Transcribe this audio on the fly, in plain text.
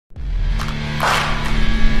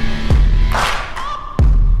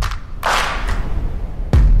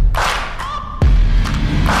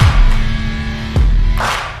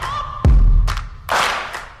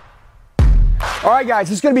right, guys,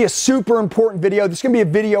 this is going to be a super important video. This is going to be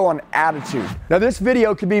a video on attitude. Now, this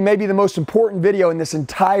video could be maybe the most important video in this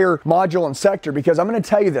entire module and sector because I'm going to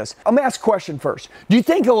tell you this. I'm going to ask a question first. Do you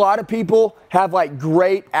think a lot of people have like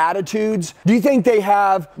great attitudes? Do you think they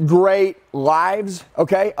have great lives?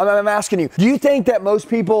 Okay, I'm asking you, do you think that most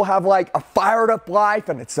people have like a fired up life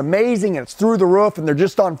and it's amazing and it's through the roof and they're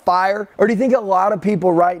just on fire? Or do you think a lot of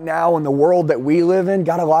people right now in the world that we live in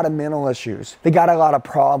got a lot of mental issues? They got a lot of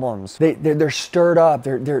problems. They're stirred up.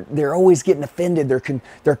 They're always getting offended.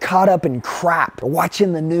 They're caught up in crap. They're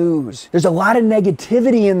watching the news. There's a lot of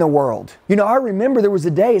negativity in the world. You know, I remember there was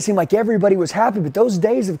a day it seemed like everybody was happy, but those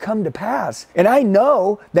days have come to pass. And I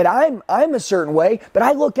know that I'm a certain way, but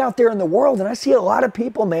I look out there in the world and I see a lot of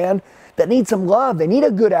people, man, that need some love. They need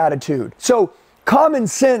a good attitude. So common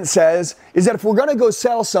sense says is that if we're going to go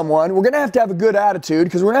sell someone, we're going to have a good attitude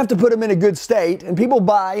because we're going to have to put them in a good state, and people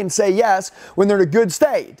buy and say yes when they're in a good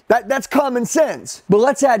state. That's common sense. But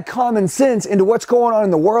let's add common sense into what's going on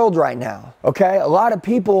in the world right now, okay? A lot of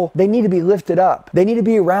people, they need to be lifted up. They need to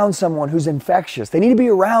be around someone who's infectious. They need to be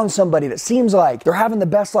around somebody that seems like they're having the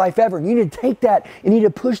best life ever. And you need to take that and you need to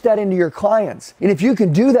push that into your clients. And if you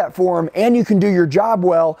can do that for them and you can do your job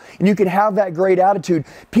well and you can have that great attitude,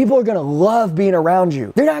 people are going to love being around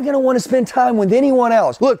you. They're not going to want to spend time with anyone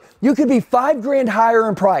else. Look, you could be $5,000 higher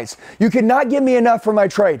in price. You could not give me enough for my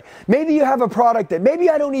trade. Maybe you have a product that maybe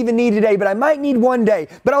I don't even need today, but I might need one day.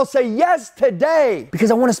 But I'll say yes today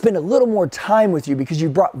because I want to spend a little more time with you because you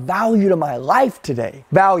brought value to my life today.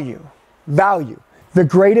 Value. The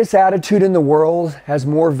greatest attitude in the world has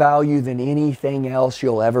more value than anything else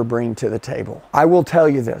you'll ever bring to the table. I will tell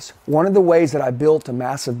you this. One of the ways that I built a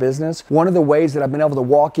massive business, one of the ways that I've been able to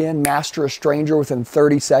walk in, master a stranger within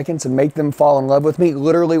 30 seconds and make them fall in love with me,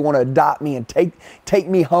 literally want to adopt me and take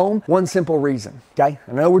me home, one simple reason, okay?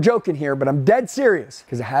 I know we're joking here, but I'm dead serious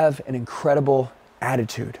because I have an incredible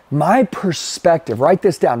attitude. My perspective, write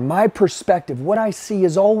this down, my perspective, what I see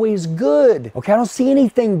is always good. Okay, I don't see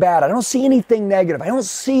anything bad. I don't see anything negative. I don't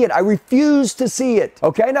see it. I refuse to see it.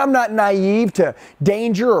 Okay, and I'm not naive to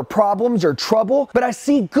danger or problems or trouble, but I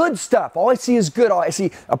see good stuff. All I see is good. All I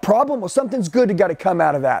see a problem, well, something's good got to come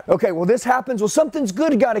out of that. Okay, well, this happens, well, something's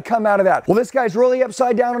good got to come out of that. Well, this guy's really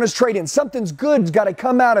upside down on his trade-in. Something's good's got to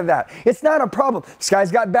come out of that. It's not a problem. This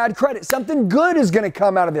guy's got bad credit. Something good is going to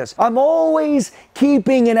come out of this. I'm always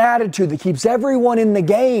keeping an attitude that keeps everyone in the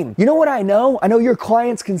game. You know what I know? I know your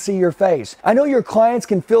clients can see your face. I know your clients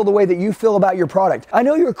can feel the way that you feel about your product. I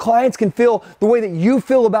know your clients can feel the way that you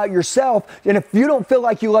feel about yourself. And if you don't feel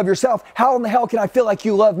like you love yourself, how in the hell can I feel like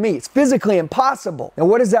you love me? It's physically impossible. And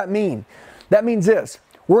what does that mean? That means this.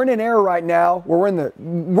 We're in an era right now where we're in the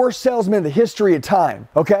worst salesman in the history of time,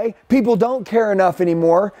 okay? People don't care enough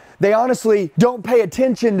anymore. They honestly don't pay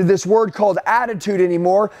attention to this word called attitude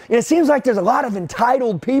anymore. And it seems like there's a lot of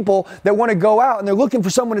entitled people that want to go out and they're looking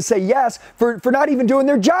for someone to say yes for not even doing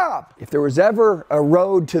their job. If there was ever a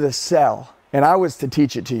road to the cell, and I was to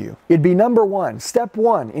teach it to you, it'd be number one, step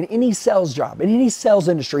one in any sales job, in any sales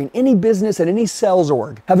industry, in any business, in any sales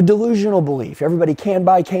org. Have a delusional belief. Everybody can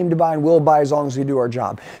buy, came to buy, and will buy as long as we do our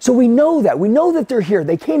job. So we know that. We know that they're here.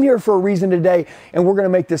 They came here for a reason today, and we're going to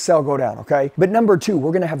make this sale go down, okay? But number two,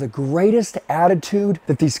 we're going to have the greatest attitude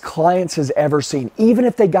that these clients has ever seen. Even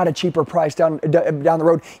if they got a cheaper price down the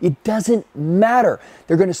road, it doesn't matter.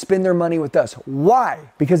 They're going to spend their money with us. Why?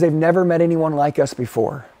 Because they've never met anyone like us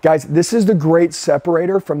before. Guys, this is the great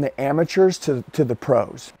separator from the amateurs to the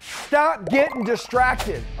pros. Stop getting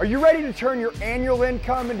distracted. Are you ready to turn your annual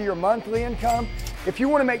income into your monthly income? If you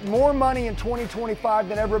want to make more money in 2025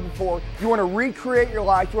 than ever before, you want to recreate your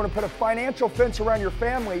life, you want to put a financial fence around your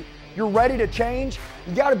family, you're ready to change,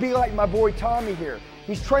 you got to be like my boy Tommy here.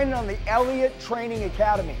 He's training on the Elliott Training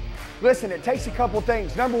Academy. Listen, it takes a couple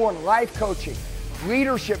things. Number one, life coaching,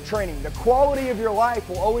 leadership training. The quality of your life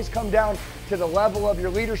will always come down to the level of your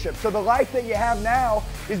leadership. So the life that you have now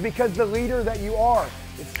is because the leader that you are.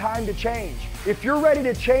 It's time to change. If you're ready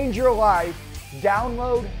to change your life,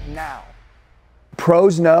 download now.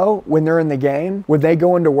 Pros know when they're in the game, when they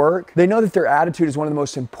go into work, they know that their attitude is one of the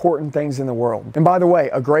most important things in the world. And by the way,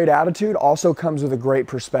 a great attitude also comes with a great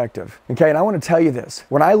perspective. Okay, and I want to tell you this.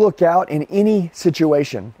 When I look out in any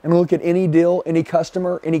situation and look at any deal, any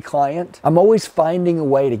customer, any client, I'm always finding a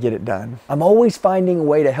way to get it done. I'm always finding a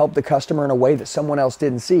way to help the customer in a way that someone else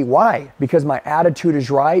didn't see. Why? Because my attitude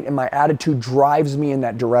is right and my attitude drives me in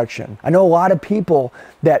that direction. I know a lot of people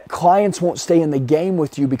that clients won't stay in the game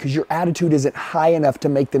with you because your attitude isn't high enough to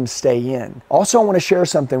make them stay in. Also, I want to share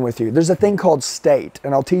something with you. There's a thing called state,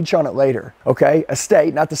 and I'll teach on it later, okay? A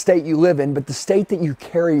state, not the state you live in, but the state that you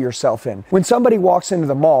carry yourself in. When somebody walks into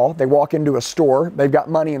the mall, they walk into a store, they've got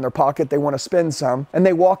money in their pocket, they want to spend some, and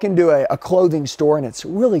they walk into a clothing store and it's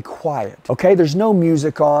really quiet, okay? There's no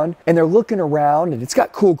music on, and they're looking around, and it's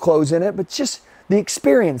got cool clothes in it, but it's just the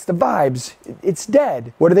experience, the vibes, it's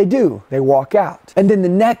dead. What do? They walk out. And then the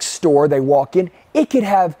next store they walk in, it could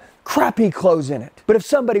have crappy clothes in it. But if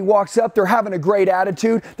somebody walks up, they're having a great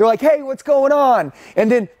attitude, they're like, hey, what's going on?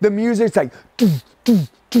 And then the music's like,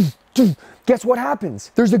 guess what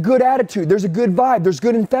happens? There's a good attitude, there's a good vibe, there's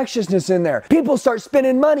good infectiousness in there. People start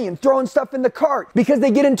spending money and throwing stuff in the cart because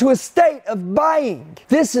they get into a state of buying.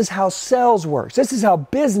 This is how sales works. This is how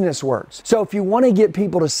business works. So if you want to get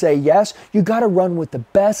people to say yes, you got to run with the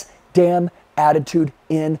best damn attitude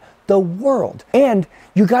in the world. And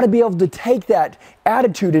you got to be able to take that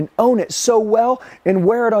attitude and own it so well and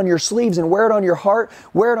wear it on your sleeves and wear it on your heart,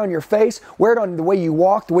 wear it on your face, wear it on the way you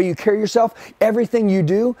walk, the way you carry yourself, everything you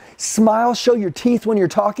do. Smile, show your teeth when you're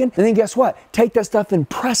talking, and then guess what? Take that stuff and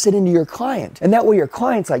press it into your client. And that way your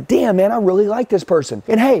client's like, damn man, I really like this person.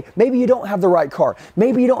 And hey, maybe you don't have the right car,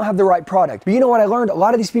 maybe you don't have the right product, but you know what I learned? A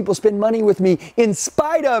lot of these people spend money with me in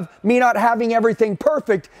spite of me not having everything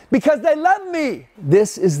perfect because they love me.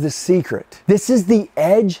 This is the secret. This is the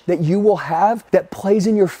edge that you will have that plays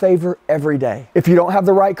in your favor every day. If you don't have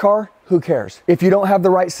the right car, who cares? If you don't have the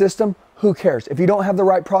right system, who cares? If you don't have the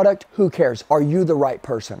right product, who cares? Are you the right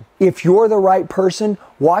person? If you're the right person,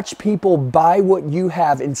 watch people buy what you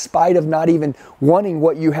have in spite of not even wanting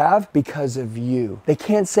what you have because of you. They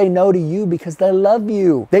can't say no to you because they love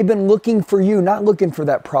you. They've been looking for you, not looking for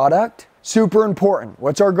that product. Super important.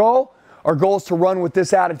 What's our goal? Our goal is to run with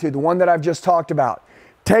this attitude, the one that I've just talked about.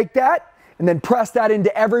 Take that and then press that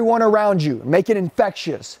into everyone around you. Make it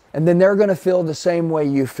infectious. And then they're gonna feel the same way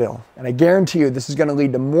you feel. And I guarantee you this is gonna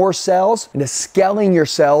lead to more sales and to scaling your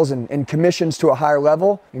sales and commissions to a higher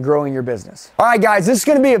level and growing your business. All right, guys, this is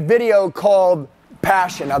gonna be a video called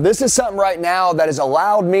passion. Now, this is something right now that has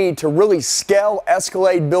allowed me to really scale,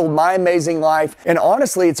 escalate, build my amazing life. And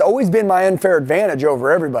honestly, it's always been my unfair advantage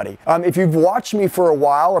over everybody. If you've watched me for a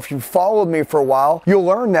while, or if you've followed me for a while, you'll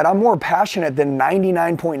learn that I'm more passionate than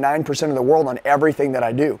 99.9% of the world on everything that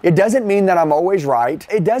I do. It doesn't mean that I'm always right.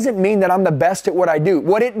 It doesn't mean that I'm the best at what I do.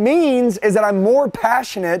 What it means is that I'm more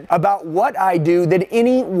passionate about what I do than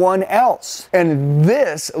anyone else. And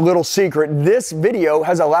this little secret, this video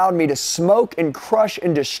has allowed me to smoke and crush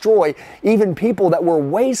and destroy even people that were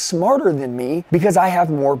way smarter than me because I have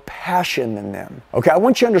more passion than them. Okay, I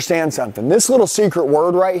want you to understand something. This little secret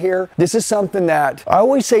word right here, this is something that I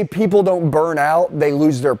always say people don't burn out, they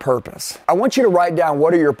lose their purpose. I want you to write down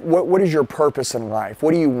what is your purpose in life?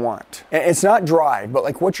 What do you want? And it's not drive, but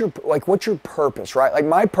what's your purpose, right? Like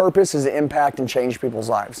my purpose is to impact and change people's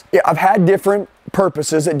lives. Yeah, I've had different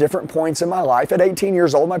purposes at different points in my life. At 18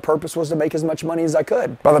 years old, my purpose was to make as much money as I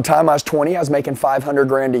could. By the time I was 20, I was making 500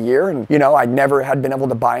 grand a year, and I never had been able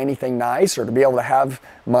to buy anything nice or to be able to have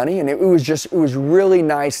money, and it was really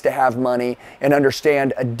nice to have money and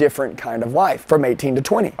understand a different kind of life from 18 to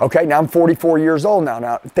 20. Okay, now I'm 44 years old now.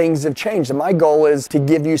 Now things have changed, and my goal is to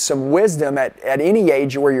give you some wisdom at any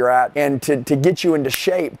age where you're at, and to get you into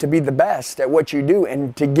shape to be the best at what you do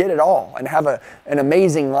and to get it all and have an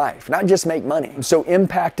amazing life, not just make money. So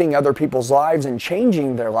impacting other people's lives and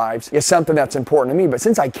changing their lives is something that's important to me. But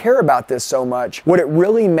since I care about this so much, what it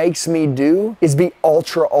really makes me do is be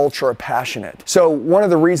ultra passionate. So one of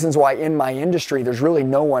the reasons why in my industry there's really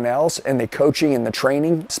no one else in the coaching and the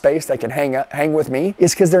training space that can hang with me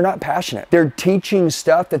is because they're not passionate. They're teaching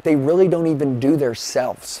stuff that they really don't even do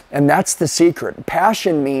themselves. And that's the secret.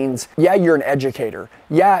 Passion means, yeah, you're an educator.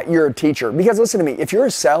 Yeah, you're a teacher. Because listen to me, if you're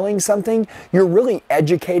selling something, you're really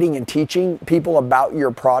educating and teaching people about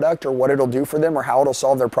your product or what it'll do for them or how it'll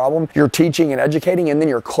solve their problem. You're teaching and educating, and then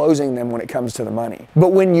you're closing them when it comes to the money. But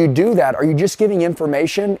when you do that, are you just giving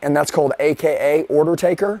information, and that's called AKA order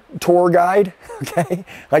taker, tour guide, okay?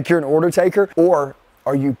 Like you're an order taker, or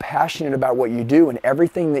are you passionate about what you do and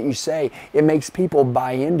everything that you say, it makes people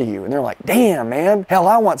buy into you and they're like, damn man, hell,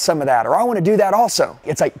 I want some of that, or I want to do that also.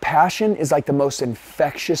 It's like passion is like the most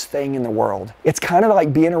infectious thing in the world. It's kind of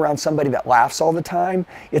like being around somebody that laughs all the time.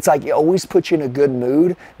 It's like it always puts you in a good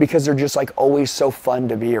mood because they're just like always so fun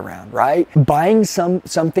to be around, right? Buying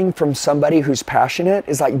something from somebody who's passionate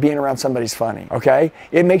is like being around somebody who's funny, okay?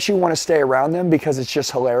 It makes you want to stay around them because it's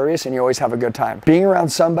just hilarious and you always have a good time. Being around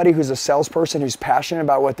somebody who's a salesperson who's passionate passionate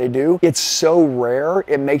about what they do, it's so rare,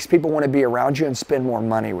 it makes people want to be around you and spend more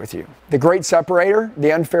money with you. The great separator,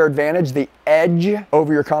 the unfair advantage, the edge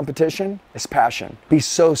over your competition is passion. Be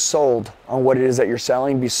so sold on what it is that you're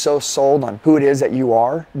selling. Be so sold on who it is that you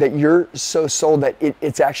are, that you're so sold that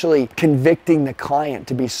it's actually convicting the client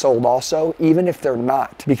to be sold also, even if they're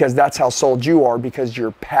not, because that's how sold you are, because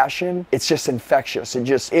your passion, it's just infectious.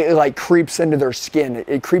 It like creeps into their skin.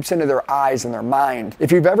 It creeps into their eyes and their mind.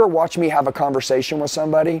 If you've ever watched me have a conversation with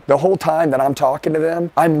somebody, the whole time that I'm talking to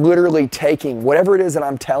them, I'm literally taking whatever it is that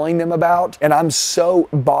I'm telling them about, and I'm so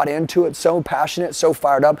bought into it, so passionate, so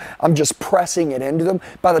fired up, I'm just pressing it into them.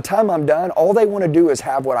 By the time I'm done, all they want to do is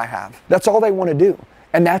have what I have. That's all they want to do.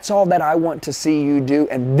 And that's all that I want to see you do.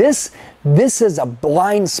 And this is a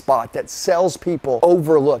blind spot that salespeople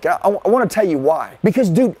overlook. I want to tell you why. Because,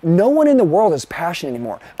 dude, no one in the world is passionate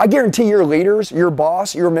anymore. I guarantee your leaders, your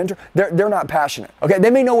boss, your mentor, they're not passionate. Okay, they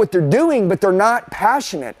may know what they're doing, but they're not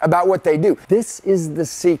passionate about what they do. This is the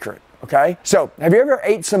secret. Okay, so have you ever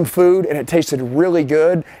ate some food and it tasted really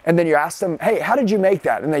good, and then you ask them, hey, how did you make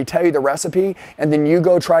that? And they tell you the recipe, and then you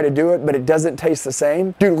go try to do it, but it doesn't taste the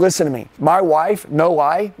same? Dude, listen to me. My wife, no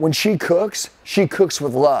lie, when she cooks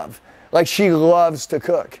with love. Like, she loves to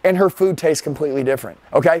cook, and her food tastes completely different.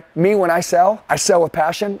 Okay, me, when I sell with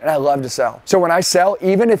passion, and I love to sell. So when I sell,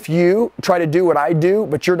 even if you try to do what I do,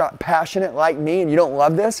 but you're not passionate like me and you don't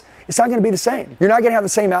love this, it's not gonna be the same. You're not gonna have the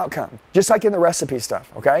same outcome, just like in the recipe stuff,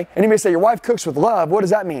 okay? And you may say, your wife cooks with love. What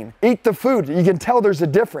does that mean? Eat the food. You can tell there's a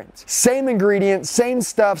difference. Same ingredients, same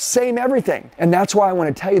stuff, same everything. And that's why I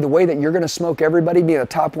wanna tell you the way that you're gonna smoke everybody, be the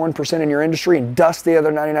top 1% in your industry and dust the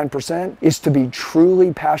other 99%, is to be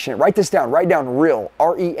truly passionate. Write this down. Write down real,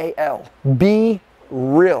 R-E-A-L. Be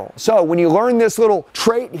real. So when you learn this little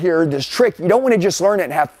trait here, this trick, you don't want to just learn it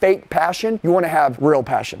and have fake passion. You want to have real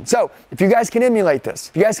passion. So if you guys can emulate this,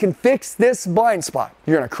 if you guys can fix this blind spot,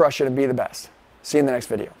 you're going to crush it and be the best. See you in the next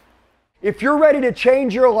video. If you're ready to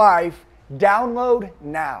change your life, download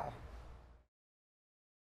now.